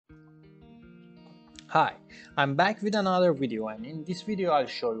Hi, I'm back with another video, and in this video I'll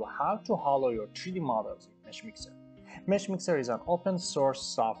show you how to hollow your 3D models in Meshmixer. Meshmixer is an open source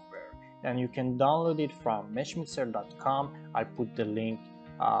software and you can download it from meshmixer.com. I'll put the link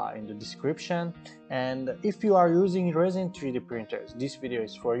in the description, and if you are using resin 3D printers, this video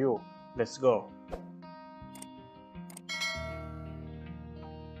is for you. Let's go.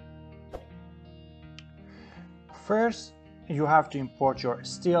 First, you have to import your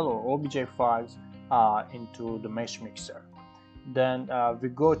STL or OBJ files into the Meshmixer. Then we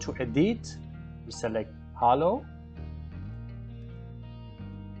go to Edit, we select Hollow.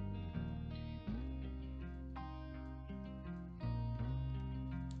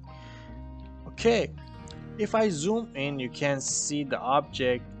 Okay, if I zoom in, you can see the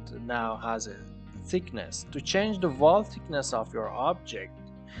object now has a thickness. To change the wall thickness of your object,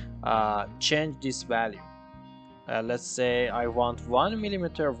 change this value. Let's say I want 1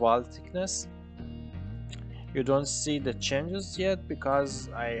 millimeter wall thickness. You don't see the changes yet because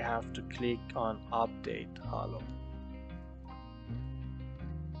I have to click on Update Hollow.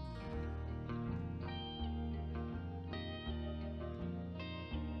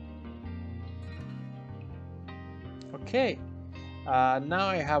 Okay, now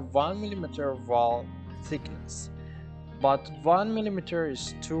I have 1 millimeter wall thickness. But 1 millimeter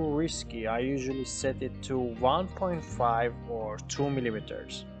is too risky. I usually set it to 1.5 or 2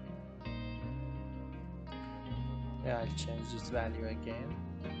 millimeters. Yeah, I'll change this value again.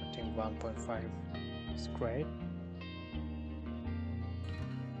 I think 1.5 is great.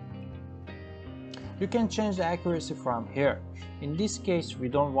 You can change the accuracy from here. In this case, we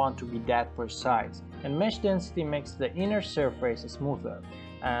don't want to be that precise, and mesh density makes the inner surface smoother,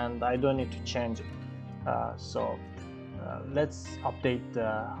 and I don't need to change it. Let's update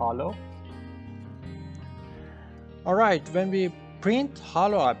the hollow. Alright, when we print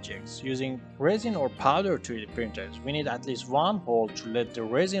hollow objects using resin or powder 3D printers, we need at least one hole to let the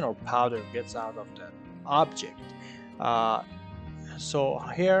resin or powder get out of the object. So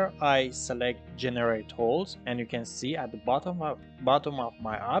here I select generate holes, and you can see at the bottom of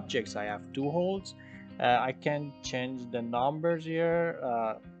my objects I have 2 holes. I can change the numbers here.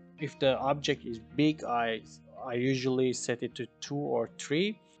 If the object is big, I usually set it to 2 or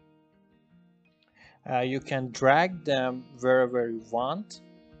 3. You can drag them wherever you want,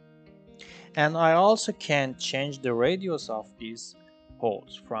 and I also can change the radius of these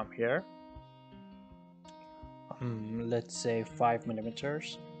holes from here. Let's say 5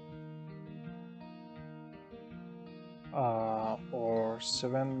 millimeters or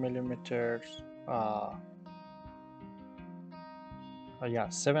 7 millimeters. Yeah,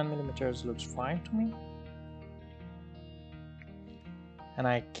 7 millimeters looks fine to me. And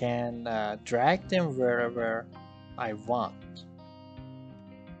I can drag them wherever I want.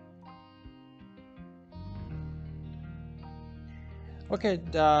 Okay,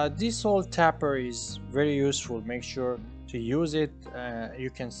 this hole tapper is very useful. Make sure to use it.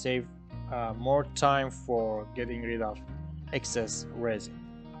 You can save more time for getting rid of excess resin.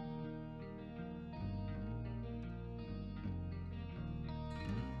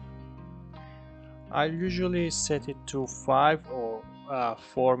 I usually set it to 5 or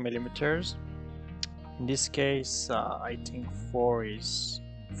 4 millimeters. In this case, I think 4 is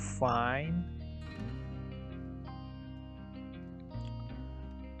fine.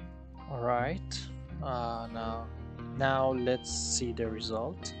 Alright, now let's see the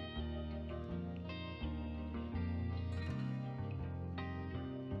result.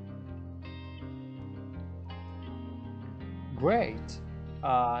 Great.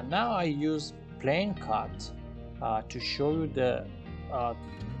 Now I use plane cut to show you the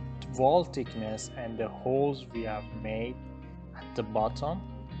wall thickness and the holes we have made at the bottom.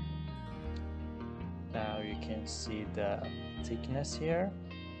 Now you can see the thickness here.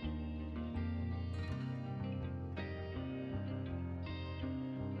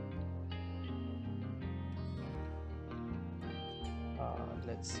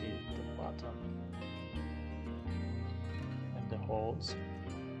 Let's see the bottom and the holes.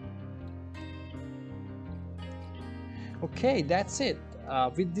 Okay, that's it.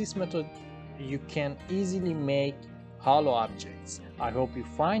 With this method, you can easily make hollow objects. I hope you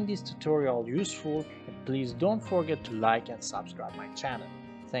find this tutorial useful, and please don't forget to like and subscribe my channel.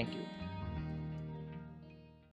 Thank you.